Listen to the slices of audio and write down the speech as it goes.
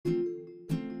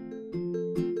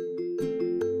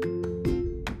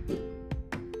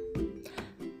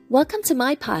Welcome to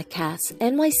my podcast,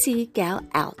 NYC Gal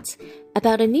Out,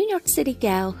 about a New York City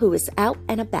gal who is out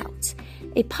and about.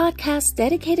 A podcast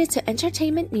dedicated to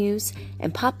entertainment news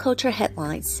and pop culture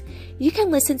headlines. You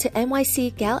can listen to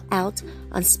NYC Gal Out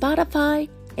on Spotify,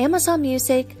 Amazon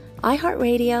Music,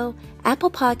 iHeartRadio,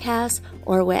 Apple Podcasts,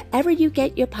 or wherever you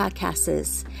get your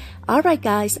podcasts. All right,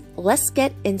 guys, let's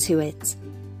get into it.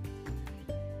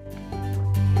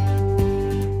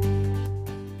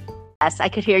 Yes, I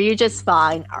could hear you just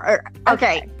fine.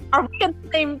 Okay. Are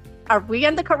we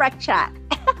in the correct chat?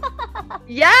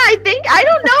 Yeah, I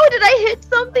don't know. Did I hit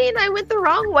something? I went the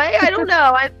wrong way. I don't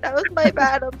know. That was my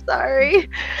bad. I'm sorry.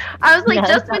 I was like,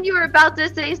 just when you were about to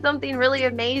say something really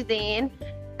amazing,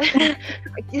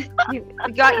 you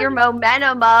got your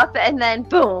momentum up, and then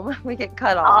boom, we get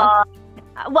cut off.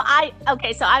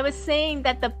 So I was saying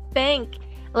that the bank,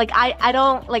 I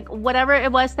don't, whatever it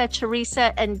was that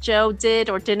Teresa and Joe did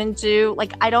or didn't do,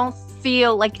 I don't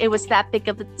feel like it was that big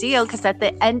of a deal, because at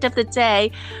the end of the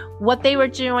day, what they were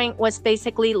doing was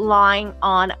basically lying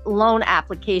on loan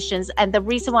applications. And the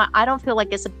reason why I don't feel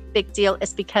like it's a big deal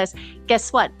is because,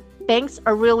 guess what? Banks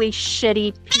are really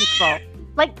shitty people.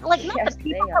 Not the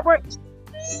people that work,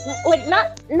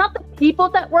 not the people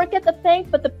that work at the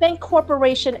bank, but the bank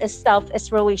corporation itself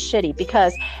is really shitty,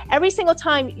 because every single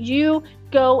time you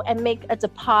go and make a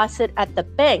deposit at the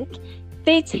bank,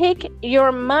 they take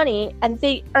your money and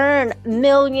they earn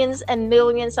millions and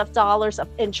millions of dollars of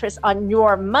interest on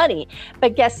your money.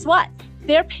 But guess what?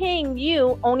 They're paying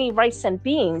you only rice and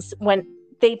beans when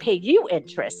they pay you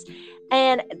interest.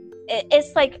 And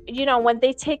it's when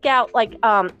they take out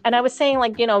and I was saying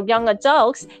young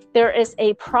adults, there is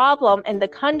a problem in the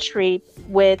country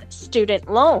with student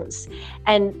loans.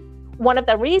 And one of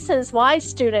the reasons why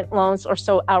student loans are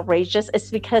so outrageous is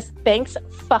because banks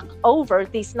fuck over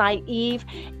these naive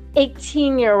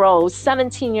 18-year-olds,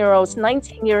 17-year-olds,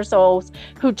 19 years olds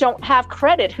who don't have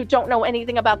credit, who don't know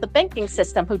anything about the banking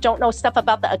system, who don't know stuff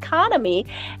about the economy.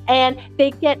 And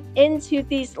they get into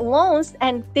these loans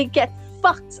and they get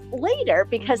fucked later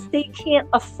because they can't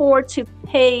afford to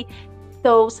pay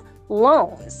those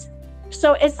loans.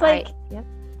 So it's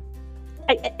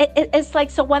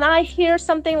so when I hear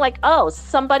something like, oh,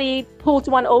 somebody pulled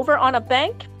one over on a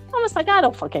bank, I'm just like, I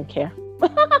don't fucking care.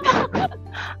 Listen,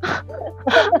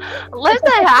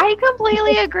 I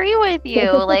completely agree with you.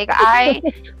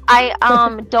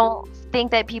 I don't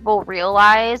think that people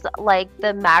realize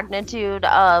the magnitude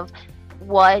of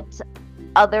what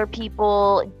other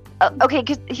people. Okay,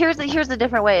 because here's a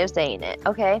different way of saying it.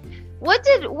 Okay. What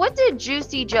did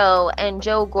Juicy Joe and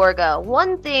Joe Gorga,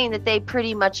 one thing that they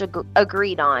pretty much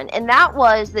agreed on, and that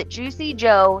was that Juicy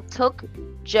Joe took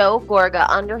Joe Gorga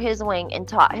under his wing and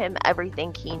taught him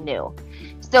everything he knew.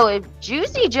 So if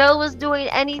Juicy Joe was doing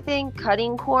anything,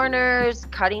 cutting corners,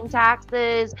 cutting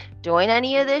taxes, doing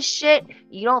any of this shit,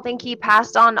 you don't think he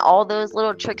passed on all those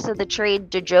little tricks of the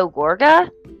trade to Joe Gorga?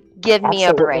 Give me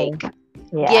a break.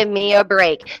 Yeah. Give me a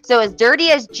break. So as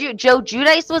dirty as Joe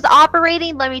Giudice was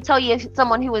operating, let me tell you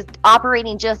someone who was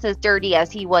operating just as dirty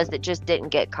as he was that just didn't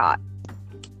get caught.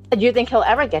 Do you think he'll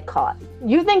ever get caught?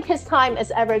 You think his time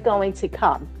is ever going to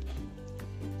come?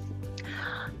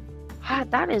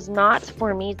 That is not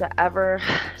for me to ever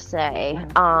say.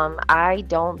 I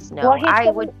don't know. I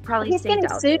would probably say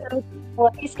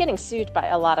he's getting sued by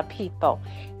a lot of people.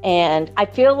 And I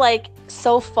feel like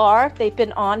so far they've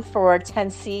been on for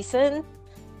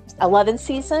 11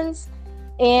 seasons,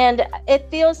 and it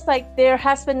feels like there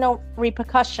has been no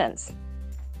repercussions,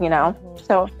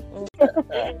 So,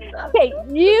 okay,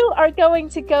 you are going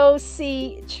to go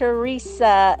see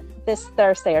Teresa this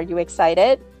Thursday. Are you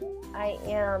excited? I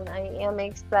am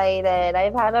excited.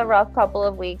 I've had a rough couple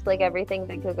of weeks. Everything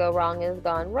that could go wrong has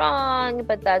gone wrong,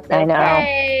 but that's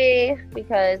okay,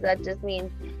 because that just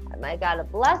means I got a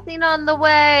blessing on the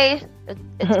way.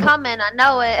 It's coming. I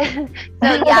know it.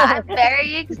 So yeah, I'm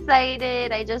very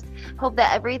excited. I just hope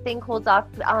that everything cools off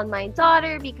on my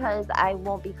daughter, because I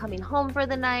won't be coming home for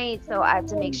the night. So I have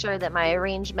to make sure that my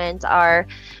arrangements are,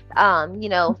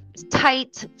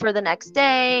 tight for the next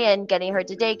day, and getting her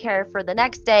to daycare for the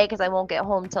next day, because I won't get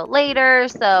home till later.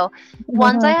 So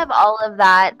once I have all of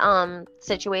that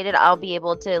situated, I'll be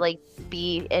able to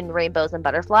be in rainbows and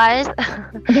butterflies.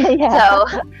 So,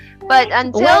 but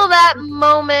until that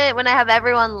moment when I have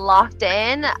everyone locked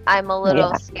in, I'm a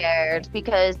little scared,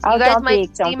 because you guys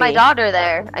might see my daughter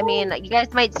there. I mean, you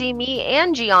guys might see me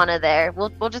and Gianna there.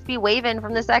 We'll just be waving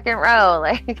from the second row.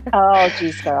 Oh,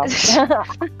 geez, girl.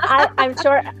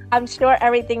 I'm sure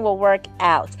everything will work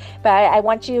out. But I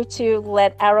want you to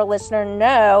let our listener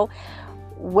know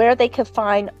where they could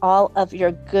find all of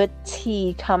your good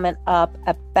tea coming up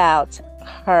about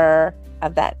her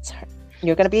event.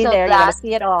 You're going to be So there. You're going to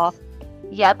see it all.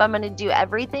 Yep, I'm going to do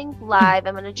everything live.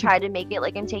 I'm going to try to make it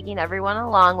like I'm taking everyone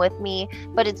along with me,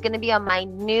 but it's going to be on my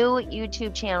new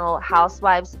YouTube channel,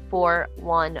 Housewives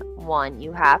 411.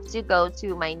 You have to go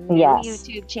to my new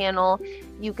YouTube channel.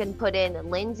 You can put in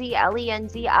LENZI,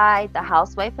 LENZI, the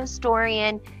Housewife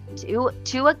Historian.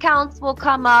 Two accounts will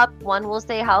come up. One will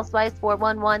say Housewives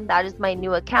 411. That is my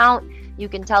new account. You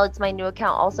can tell it's my new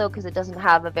account also because it doesn't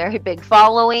have a very big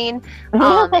following.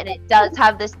 And it does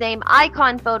have the same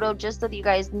icon photo, just so that you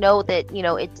guys know that, you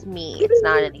know, it's me. It's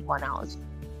not anyone else.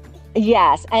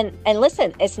 Yes, and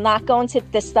listen,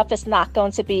 this stuff is not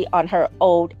going to be on her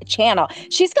old channel.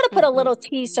 She's going to put a little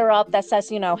teaser up that says,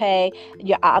 you know, hey,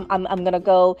 I'm going to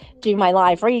go do my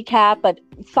live recap, but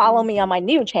follow me on my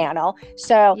new channel.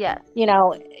 So, you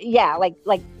know,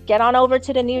 like get on over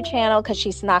to the new channel, because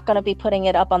she's not going to be putting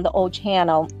it up on the old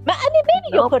channel. I mean, maybe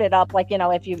you'll put it up, like, you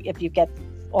know, if you get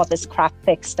all this crap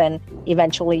fixed, and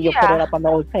eventually you'll put it up on the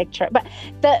old picture. But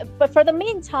for the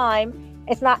meantime,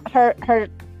 it's not her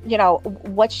you know,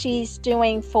 what she's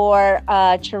doing for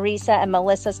Teresa and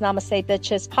Melissa's Namaste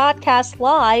Bitches podcast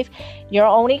live. You're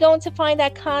only going to find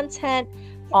that content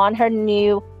on her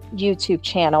new YouTube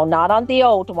channel, not on the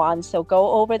old one. So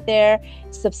go over there,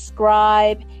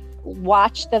 subscribe,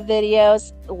 watch the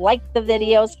videos, like the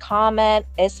videos, comment.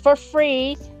 It's for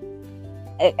free.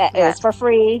 It's for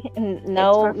free.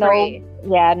 No,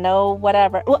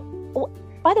 whatever. Well,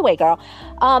 by the way, girl,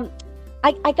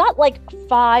 I got like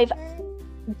 5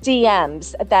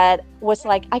 DMs that was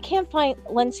like, I can't find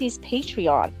LENZI's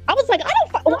Patreon. I was like, I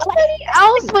don't find. Somebody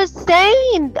else was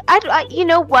saying, I you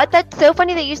know what? That's so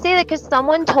funny that you say that, because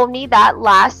someone told me that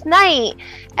last night,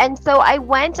 and so I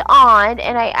went on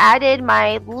and I added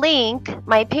my link,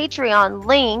 my Patreon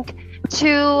link,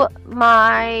 to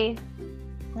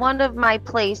one of my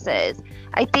places.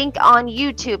 I think on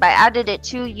YouTube. I added it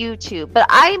to YouTube, but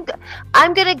I'm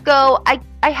gonna go. I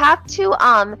have to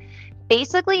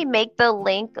basically make the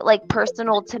link like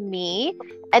personal to me,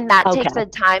 and that takes a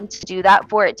time to do that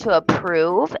for it to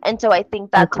approve. And so I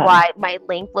think that's why my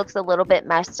link looks a little bit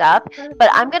messed up, but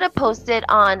I'm going to post it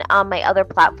on my other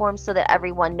platforms so that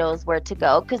everyone knows where to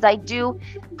go, because I do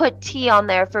put tea on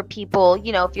there for people.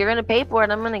 You know, if you're going to pay for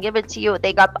it, I'm going to give it to you.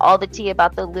 They got all the tea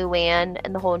about the Luann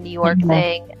and the whole New York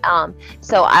thing.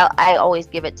 So I always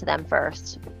give it to them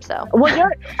first. So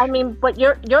well,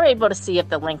 you're able to see if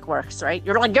the link works, right?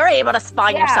 You're able to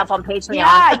spy yourself on Patreon.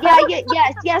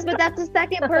 Yes, but that's the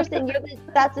second person.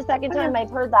 That's the second time I've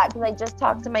heard that, because I just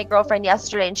talked to my girlfriend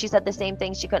yesterday, and she said the same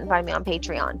thing. She couldn't find me on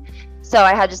Patreon, so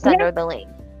I had to send her the link.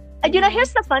 You know,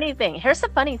 here's the funny thing.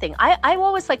 I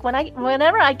always like,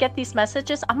 whenever I get these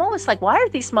messages, I'm always like, why are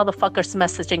these motherfuckers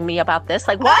messaging me about this?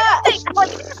 Like, why? I'm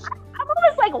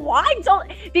always like, why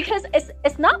don't? Because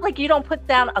it's not like you don't put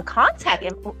down a contact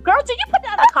info. Girl, do you put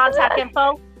down a contact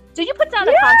info? Do you put down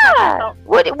a contact info?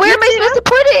 Where am I supposed to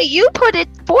put it? You put it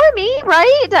for me,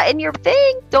 right? In your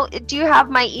thing. Do you have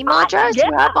my email address? Do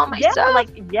you have all my stuff? Like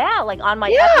on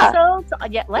my episodes.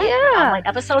 On my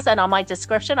episodes and on my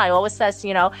description, I always says,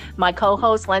 you know, my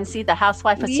co-host LENZI, the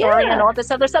housewife historian, and all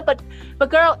this other stuff. But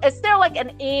girl, is there like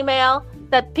an email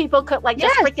that people could like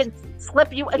just freaking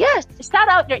slip you? Yes. Shout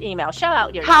out your email.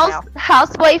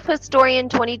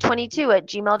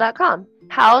 Housewifehistorian2022@gmail.com.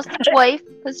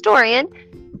 Housewifehistorian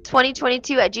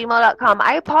 2022@gmail.com.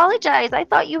 I apologize. I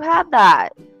thought you had that.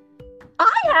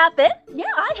 I have it. Yeah,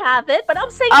 I have it. But I'm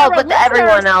saying, but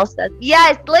everyone else does.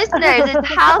 Yes, listeners, it's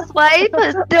Housewife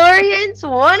Historian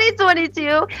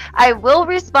 2022. I will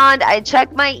respond. I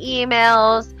check my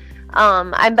emails.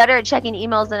 I'm better at checking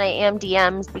emails than I am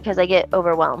DMs, because I get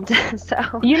overwhelmed.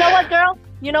 So you know what,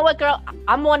 girl?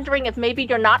 I'm wondering if maybe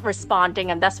you're not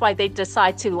responding, and that's why they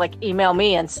decide to like email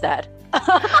me instead. No,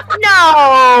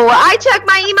 I check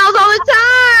my emails all the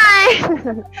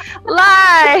time.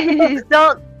 Lies.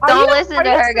 Don't listen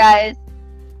to her, guys.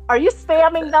 Are you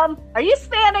spamming them?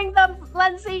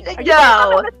 LENZI? Are you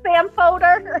no. the spam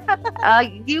folder?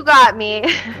 You got me.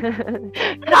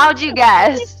 How'd you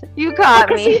guess? You caught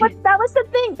me. See, that was the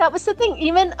thing.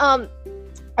 Even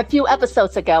a few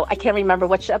episodes ago, I can't remember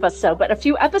which episode, but a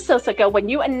few episodes ago, when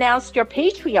you announced your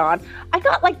Patreon, I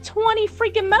got like 20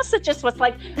 freaking messages with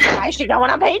like, why is she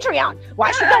going on Patreon? Why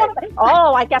is she going on?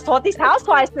 Oh, I guess all these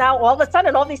housewives now, all of a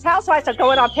sudden, all these housewives are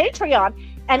going on Patreon.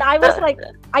 And I was like,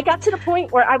 I got to the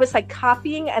point where I was like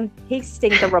copying and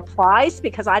pasting the replies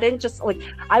because I didn't just like,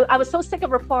 I was so sick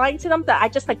of replying to them that I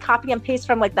just like copy and paste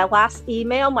from like that last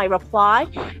email, my reply.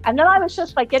 And then I was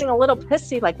just like getting a little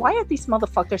pissy, like, why are these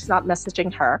motherfuckers not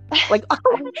messaging her? Like,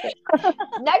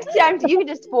 next time you can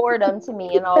just forward them to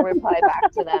me and I'll reply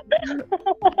back to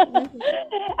them.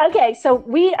 Okay, so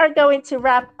we are going to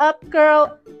wrap up,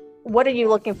 girl. What are you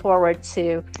looking forward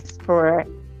to for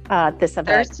this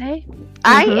event? Thursday?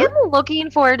 I am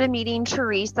looking forward to meeting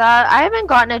Teresa. I haven't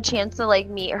gotten a chance to like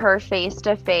meet her face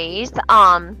to face.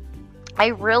 I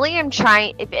really am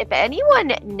trying. If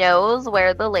anyone knows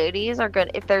where the ladies are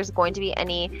good, if there's going to be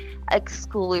any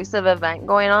exclusive event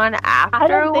going on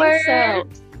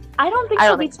afterwards. I don't think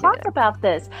so. We talked about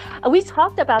this. We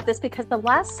talked about this because the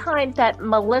last time that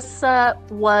Melissa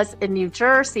was in New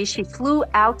Jersey, she flew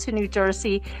out to New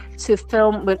Jersey to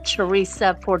film with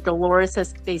Teresa for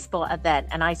Dolores' baseball event.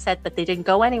 And I said that they didn't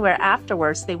go anywhere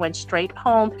afterwards. They went straight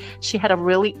home. She had a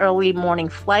really early morning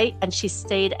flight and she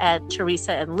stayed at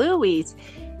Teresa and Louie's.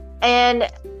 And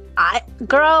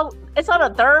girl, it's on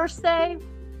a Thursday.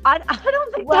 I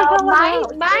don't think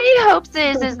my hopes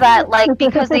is that like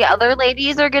because the other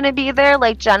ladies are going to be there,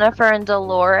 like Jennifer and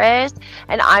Dolores,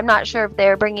 and I'm not sure if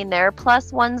they're bringing their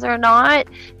plus ones or not,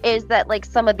 is that like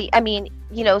some of the, I mean,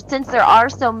 you know, since there are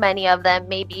so many of them,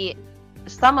 maybe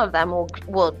some of them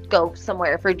will go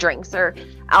somewhere for drinks or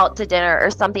out to dinner or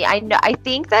something. I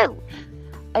think that,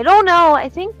 I don't know. I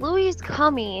think Louis is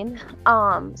coming.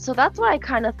 So that's what I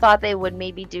kind of thought they would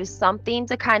maybe do something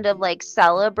to kind of like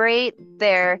celebrate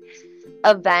their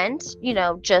event, you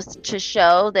know, just to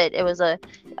show that it was a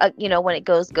you know, when it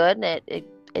goes good and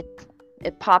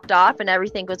it popped off and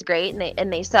everything was great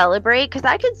and they celebrate. Because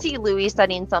I could see Louis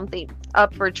setting something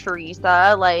up for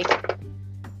Teresa, like,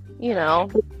 you know.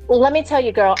 Well, let me tell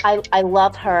you, girl, I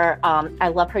love her. I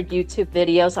love her YouTube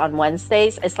videos on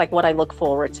Wednesdays. It's like what I look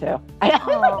forward to.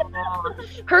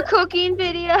 Her cooking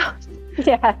videos.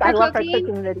 Yes, I love her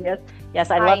cooking videos.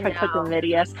 Yes, I love her cooking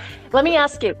videos. Let me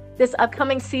ask you, this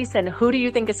upcoming season, who do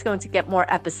you think is going to get more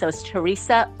episodes,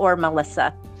 Teresa or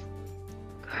Melissa?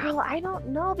 Girl, I don't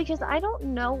know because I don't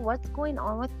know what's going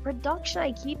on with production.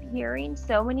 I keep hearing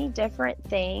so many different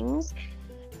things.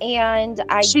 And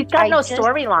she's got no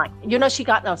storyline. You know, she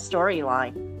got no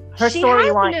storyline. Her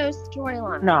storyline. No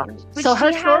storyline. No. So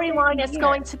her storyline is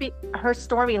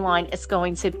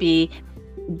going to be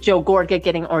Joe Gorga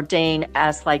getting ordained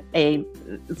as like a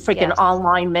freaking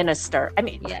online minister. I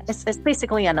mean, it's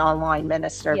basically an online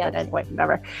minister, but anyway,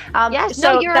 whatever.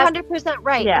 So you're 100%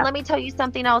 right. Yeah. And let me tell you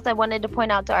something else I wanted to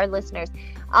point out to our listeners.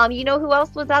 You know who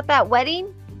else was at that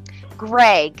wedding?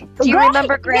 Greg. Do you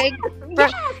remember Greg?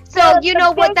 Yes. So you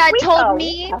know what that told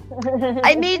me?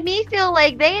 It made me feel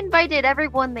like they invited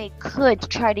everyone they could to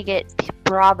try to get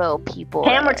Bravo people.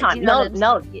 Camera time. You know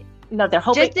no, they're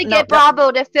hoping just to get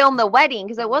Bravo to film the wedding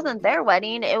because it wasn't their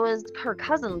wedding; it was her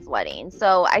cousin's wedding.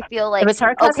 So I feel like it was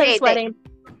her cousin's wedding.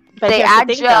 They add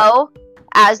Joe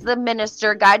as the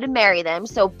minister guy to marry them.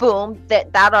 So boom,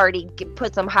 that already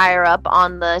puts them higher up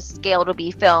on the scale to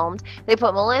be filmed. They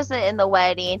put Melissa in the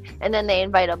wedding, and then they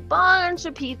invite a bunch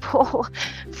of people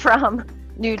from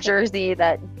New Jersey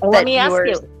Let me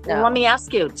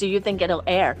ask you, do you think it'll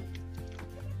air?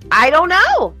 I don't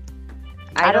know.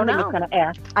 I don't think it's going to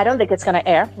air. I don't think it's going to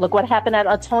air. Look what happened at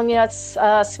Antonia's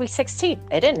Sweet 16.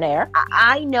 It didn't air.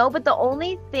 I know, but the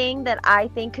only thing that I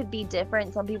think could be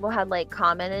different, some people had like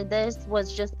commented this,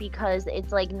 was just because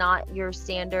it's like not your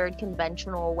standard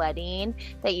conventional wedding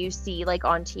that you see like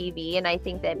on TV. And I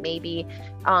think that maybe,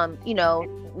 you know,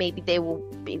 maybe they will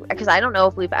be, because I don't know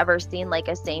if we've ever seen like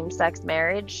a same-sex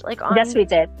marriage like on. Yes, we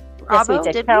did. Bravo? Yes,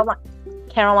 we did.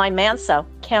 Caroline Manso.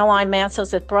 Caroline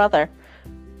Manso's his brother.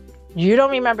 You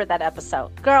don't remember that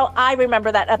episode, girl? I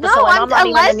remember that episode. No, I'm not a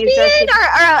lesbian, or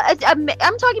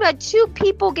I'm talking about two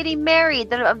people getting married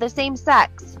that are of the same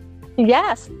sex.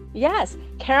 Yes.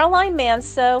 Caroline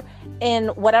Manso in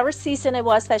whatever season it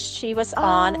was that she was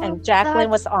on, and Jacqueline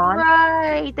was on.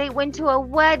 Right, they went to a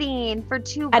wedding for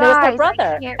two guys. And it was her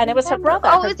brother. And it was her brother.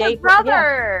 Oh, it was her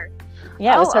brother.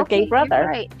 Yeah, it was her gay brother.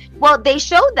 Right. Well, they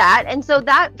showed that, and so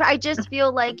that I just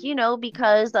feel like, you know,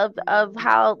 because of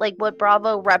how like what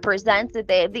Bravo represents, that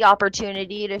they have the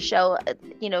opportunity to show,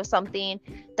 you know, something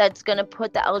that's going to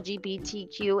put the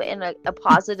LGBTQ in a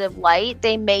positive light.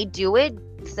 They may do it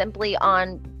simply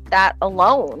on that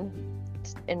alone,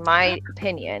 in my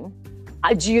opinion.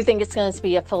 Do you think it's going to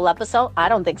be a full episode? I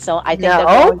don't think so. I think they're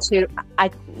going to.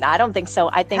 I don't think so.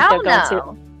 I think they're going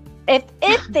to.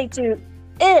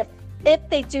 If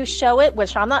they do show it,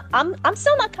 which I'm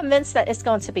still not convinced that it's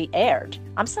going to be aired.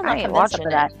 I'm still not convinced of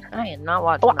that. I am not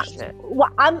watching that shit. Well,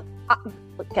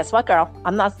 guess what, girl?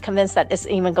 I'm not convinced that it's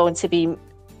even going to be.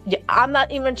 I'm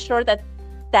not even sure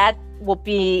that will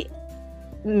be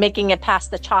making it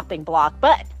past the chopping block.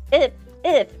 But if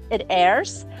it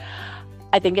airs,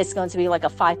 I think it's going to be like a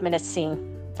 5-minute scene.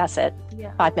 That's it.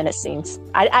 Yeah. 5-minute scenes.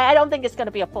 I don't think it's going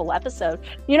to be a full episode.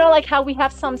 You know, like how we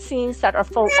have some scenes that are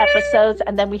full episodes,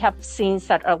 and then we have scenes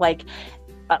that are like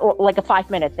a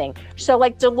 5-minute thing. So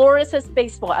like Dolores's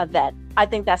baseball event, I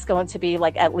think that's going to be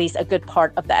like at least a good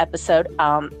part of the episode.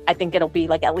 I think it'll be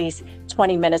like at least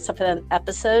 20 minutes of an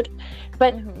episode.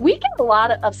 But we get a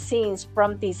lot of scenes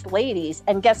from these ladies.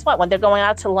 And guess what? When they're going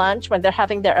out to lunch, when they're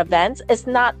having their events, it's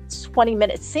not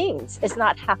 20-minute scenes. It's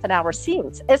not half an hour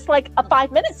scenes. It's like a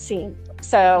 5-minute scene.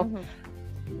 So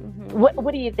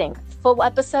what do you think? Full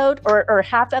episode or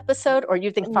half episode, or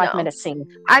you think 5-minute scene?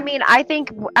 I mean, I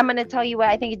think I'm going to tell you what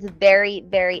I think. It's very,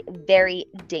 very, very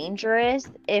dangerous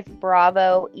if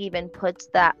Bravo even puts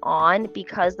that on,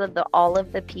 because of all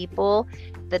of the people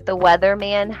that the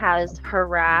weatherman has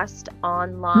harassed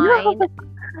online.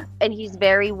 And he's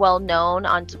very well known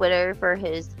on Twitter for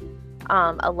his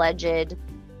alleged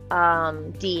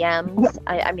DMs.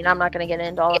 I mean, I'm not going to get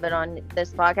into all of it on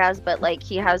this podcast, but like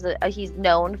he's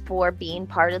known for being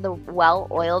part of the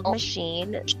well-oiled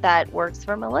machine that works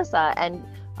for Melissa, and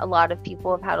a lot of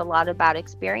people have had a lot of bad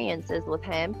experiences with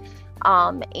him.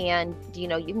 And you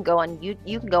know, you can go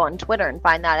on Twitter and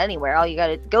find that anywhere. All you got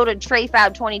to go to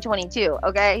TreyFab 2022.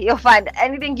 Okay, you'll find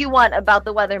anything you want about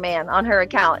the weatherman on her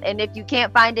account. And if you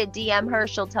can't find it, DM her.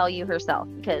 She'll tell you herself,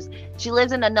 because she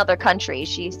lives in another country.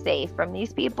 She's safe from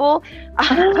these people.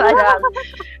 But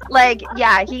like,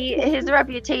 yeah, his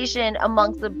reputation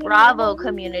amongst the Bravo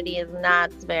community is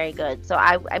not very good. So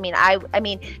I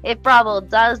mean, if Bravo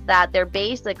does that, they're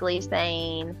basically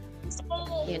saying,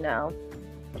 you know.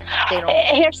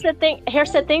 Here's the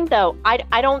thing though.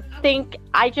 I don't think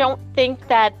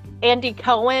that Andy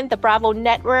Cohen, the Bravo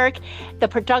network, the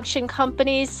production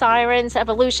companies, Sirens,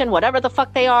 Evolution, whatever the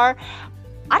fuck they are,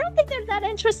 I don't think they're that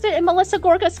interested in Melissa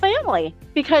Gorga's family,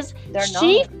 because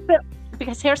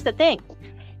because here's the thing.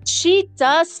 She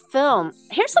does film.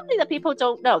 Here's something that people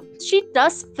don't know. She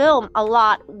does film a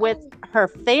lot with her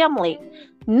family.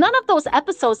 None of those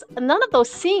episodes, none of those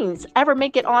scenes ever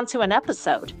make it onto an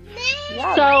episode.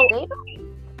 Yeah, so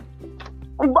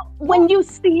when you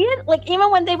see it, like even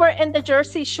when they were in the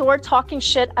Jersey Shore talking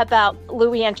shit about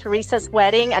Louis and Teresa's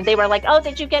wedding, and they were like, oh,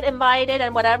 did you get invited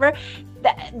and whatever,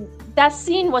 that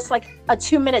scene was like a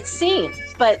 2-minute scene.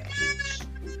 But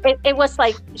it was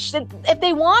like, if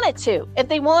they wanted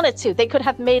to, they could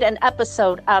have made an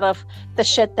episode out of the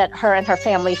shit that her and her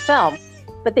family filmed.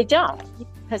 But they don't.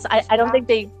 Because I don't think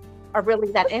they are really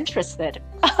that interested.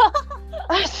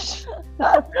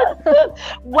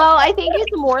 Well, I think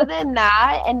it's more than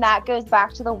that, and that goes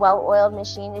back to the well-oiled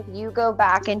machine. If you go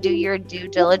back and do your due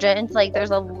diligence, like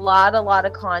there's a lot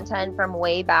of content from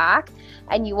way back,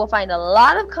 and you will find a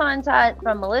lot of content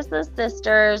from Melissa's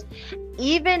sisters,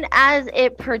 even as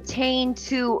it pertained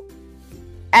to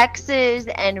exes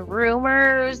and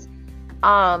rumors.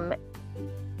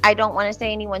 I don't want to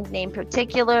say anyone's name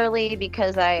particularly,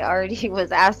 because I already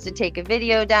was asked to take a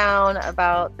video down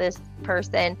about this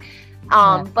person.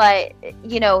 But,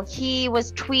 you know, he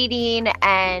was tweeting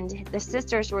and the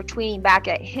sisters were tweeting back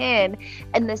at him,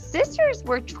 and the sisters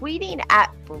were tweeting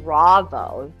at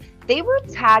Bravo. They were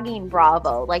tagging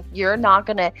Bravo. Like, you're not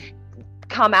going to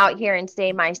come out here and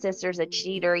say my sister's a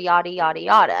cheater, yada, yada,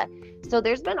 yada. So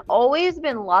there's always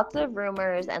been lots of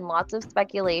rumors and lots of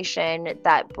speculation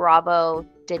that Bravo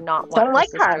did not want the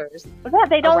sisters. Yeah,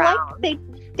 they don't like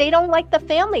they don't like the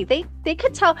family. They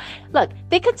could tell. Look,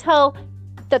 they could tell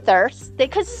the thirst. They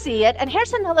could see it. And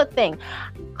here's another thing.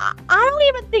 I don't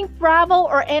even think Bravo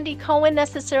or Andy Cohen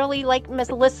necessarily like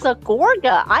Melissa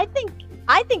Gorga. I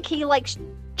think he likes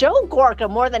Joe Gorga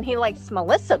more than he likes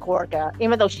Melissa Gorga,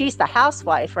 even though she's the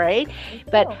housewife, right?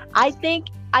 But I think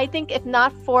if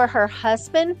not for her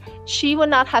husband, she would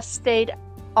not have stayed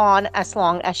on as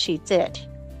long as she did.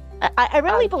 I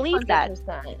really believe 100%.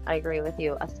 That. I agree with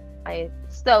you. I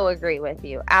so agree with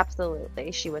you.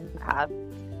 Absolutely, she wouldn't have.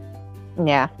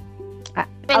 Yeah.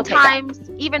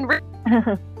 Times even.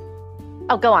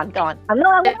 Oh, go on. I'm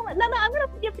gonna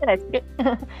you finish.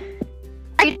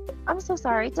 I'm so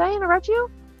sorry. Did I interrupt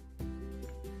you?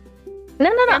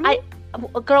 No.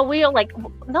 Girl, we are like,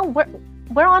 no,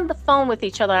 we're on the phone with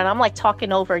each other, and I'm like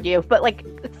talking over you. But like,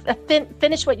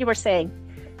 finish what you were saying.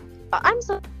 I'm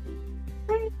so.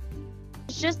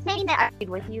 Just saying that I agreed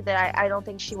with you that I don't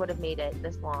think she would have made it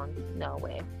this long. No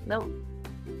way. No.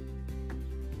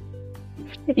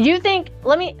 You think?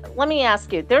 Let me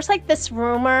ask you. There's like this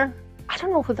rumor. I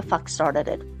don't know who the fuck started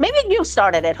it. Maybe you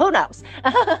started it. Who knows?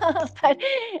 But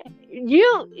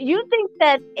you think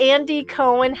that Andy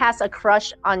Cohen has a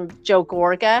crush on Joe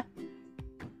Gorga?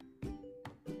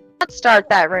 Let's start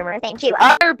that rumor. Thank you.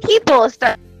 Other people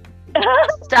start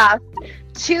stuff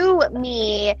to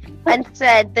me and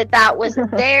said that was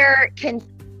their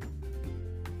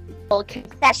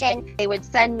concession. They would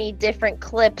send me different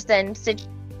clips and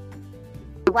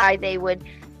why they would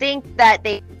think that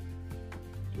they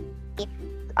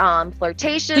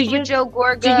flirtatious with Joe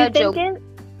Gorga. Do you think it?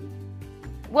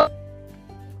 Well,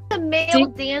 a male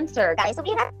dancer, guys. So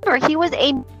remember, he was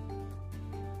a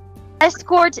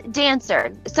escort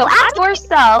dancer. So ask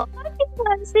yourself,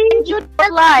 would you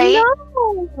like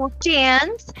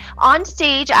dance on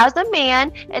stage as a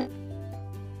man and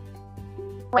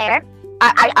where?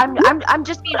 I'm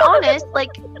just being honest. Like,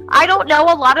 I don't know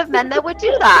a lot of men that would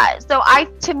do that. So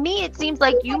to me, it seems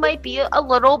like you might be a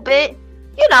little bit,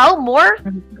 more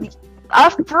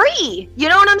free. You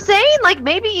know what I'm saying? Like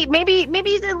maybe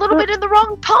he's a little bit in the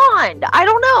wrong pond. I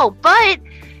don't know, but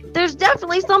there's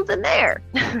definitely something there,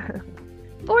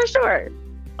 for sure.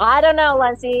 I don't know,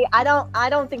 Lindsay. I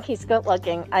don't think he's good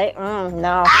looking. I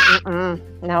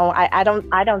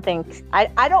don't think.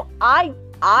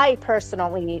 I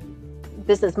personally,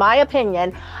 this is my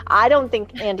opinion, I don't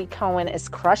think Andy Cohen is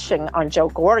crushing on Joe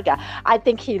Gorga. I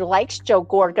think he likes Joe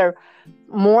Gorga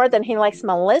more than he likes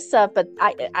Melissa, but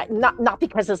I not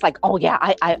because it's like, oh yeah,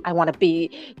 I want to be,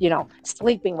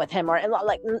 sleeping with him, or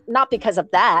like, not because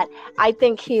of that. I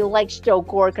think he likes Joe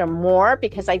Gorga more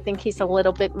because I think he's a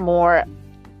little bit more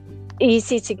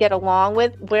easy to get along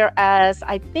with, whereas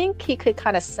I think he could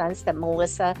kind of sense that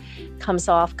Melissa comes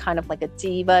off kind of like a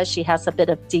diva. She has a bit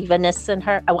of divaness in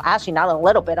her. Well, actually, not a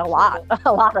little bit, a lot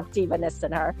of divaness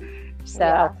in her. So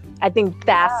yeah. I think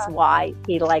that's why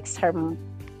he likes her.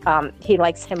 He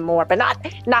likes him more, but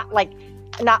not like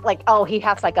oh, he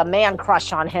has like a man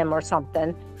crush on him or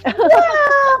something. Yeah,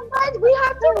 but we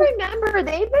have to remember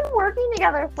they've been working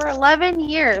together for 11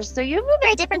 years, so you have a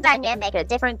very different dynamic at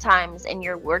different times in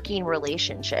your working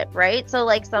relationship, right? So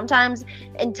like sometimes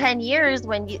in 10 years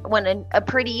when a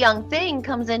pretty young thing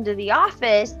comes into the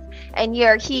office and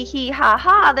you're hee ha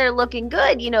ha, they're looking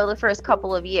good, the first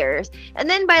couple of years, and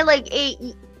then by like 8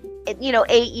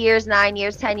 years, 9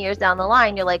 years, 10 years down the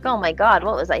line, you're like, oh my God,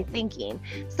 what was I thinking?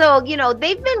 So,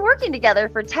 they've been working together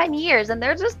for 10 years, and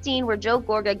there's a scene where Joe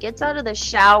Gorga gets out of the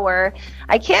shower.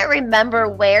 I can't remember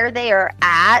where they are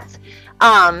at.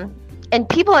 And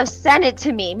people have sent it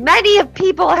to me. Many of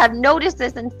people have noticed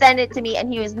this and sent it to me,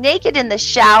 and he was naked in the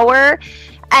shower.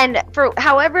 And for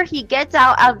however he gets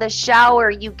out of the shower,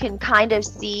 you can kind of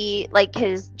see like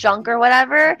his junk or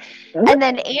whatever. Mm-hmm. And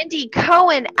then Andy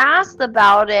Cohen asked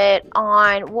about it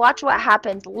on Watch What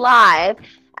Happens Live.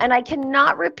 And I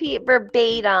cannot repeat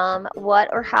verbatim what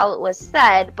or how it was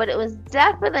said, but it was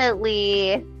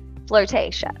definitely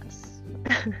flirtatious.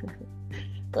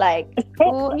 Like,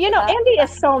 Andy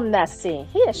is so messy.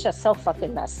 He is just so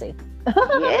fucking messy.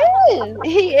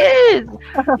 He is.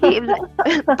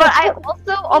 But I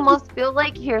also almost feel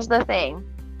like, here's the thing,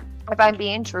 if I'm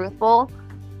being truthful,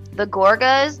 the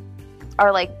Gorgas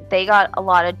are like, they got a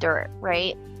lot of dirt,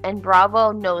 right? And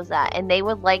Bravo knows that, and they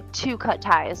would like to cut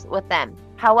ties with them.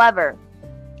 However,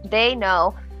 they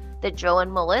know that Joe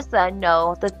and Melissa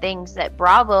know the things that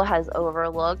Bravo has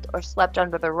overlooked or swept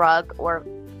under the rug or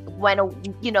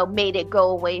made it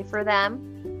go away for them.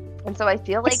 And so I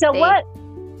feel like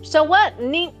So what?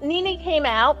 Nene came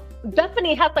out.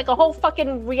 Bethany has like a whole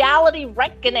fucking reality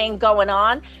reckoning going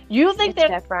on. You think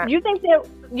they're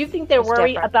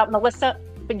worried about Melissa?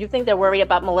 But you think they're worried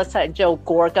about Melissa and Joe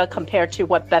Gorga compared to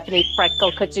what Bethany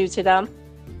Frankel could do to them?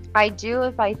 I do,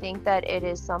 if I think that it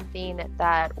is something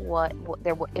that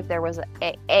if there was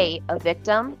a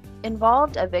victim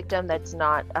involved, a victim that's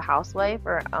not a housewife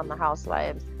or on the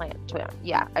Housewives plan.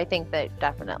 Yeah, I think that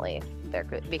definitely there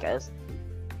could, because.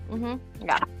 Mm-hmm.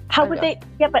 Yeah. How would they?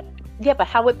 Yeah, but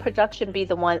how would production be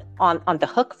the one on the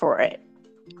hook for it?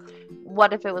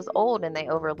 What if it was old and they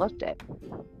overlooked it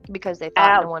because they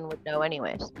thought no one would know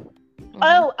anyways?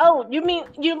 Mm-hmm. Oh, you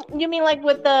mean like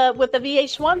with the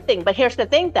VH1 thing? But here's the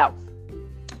thing, though.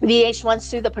 VH1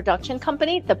 sued the production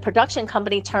company. The production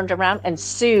company turned around and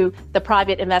sued the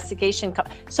private investigation.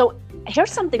 So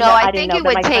here's something I didn't know. I think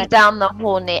it would take down the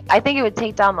whole. I think it would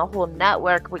take down the whole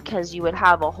network, because you would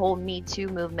have a whole Me Too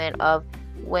movement of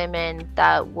women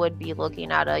that would be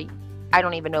looking at a. I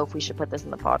don't even know if we should put this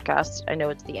in the podcast. I know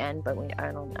it's the end, but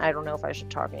I don't know if I should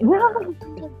talk anymore.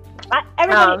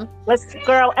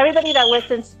 Everybody that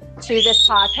listens to this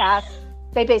podcast,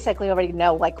 they basically already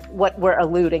know like what we're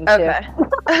alluding to.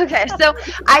 Okay. So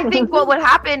I think what would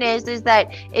happen is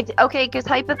that because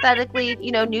hypothetically,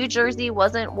 New Jersey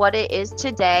wasn't what it is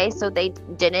today, so they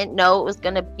didn't know it was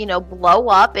going to, blow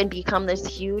up and become this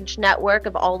huge network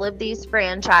of all of these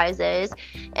franchises.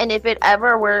 And if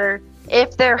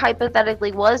there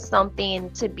hypothetically was something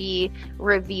to be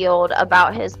revealed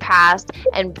about his past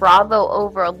and Bravo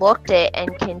overlooked it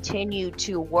and continued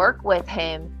to work with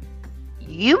him,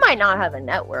 you might not have a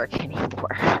network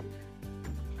anymore.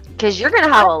 Because you're going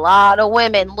to have a lot of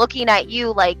women looking at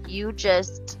you like you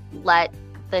just let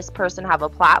this person have a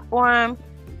platform.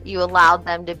 You allowed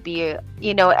them to be,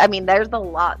 there's a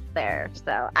lot there.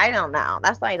 So I don't know.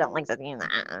 That's why I don't like to do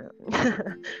that.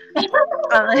 I don't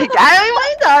want to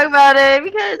talk about it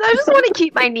because I just want to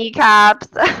keep my kneecaps.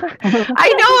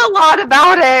 I know a lot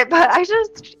about it, but I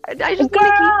just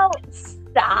Girl, need to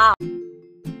stop.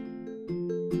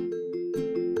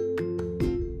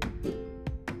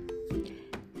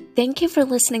 Thank you for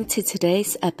listening to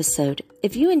today's episode.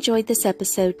 If you enjoyed this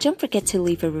episode, don't forget to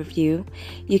leave a review.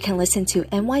 You can listen to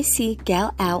NYC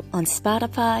Gal Out on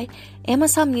Spotify,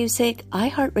 Amazon Music,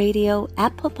 iHeartRadio,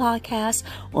 Apple Podcasts,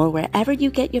 or wherever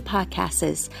you get your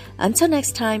podcasts. Until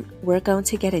next time, we're going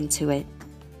to get into it.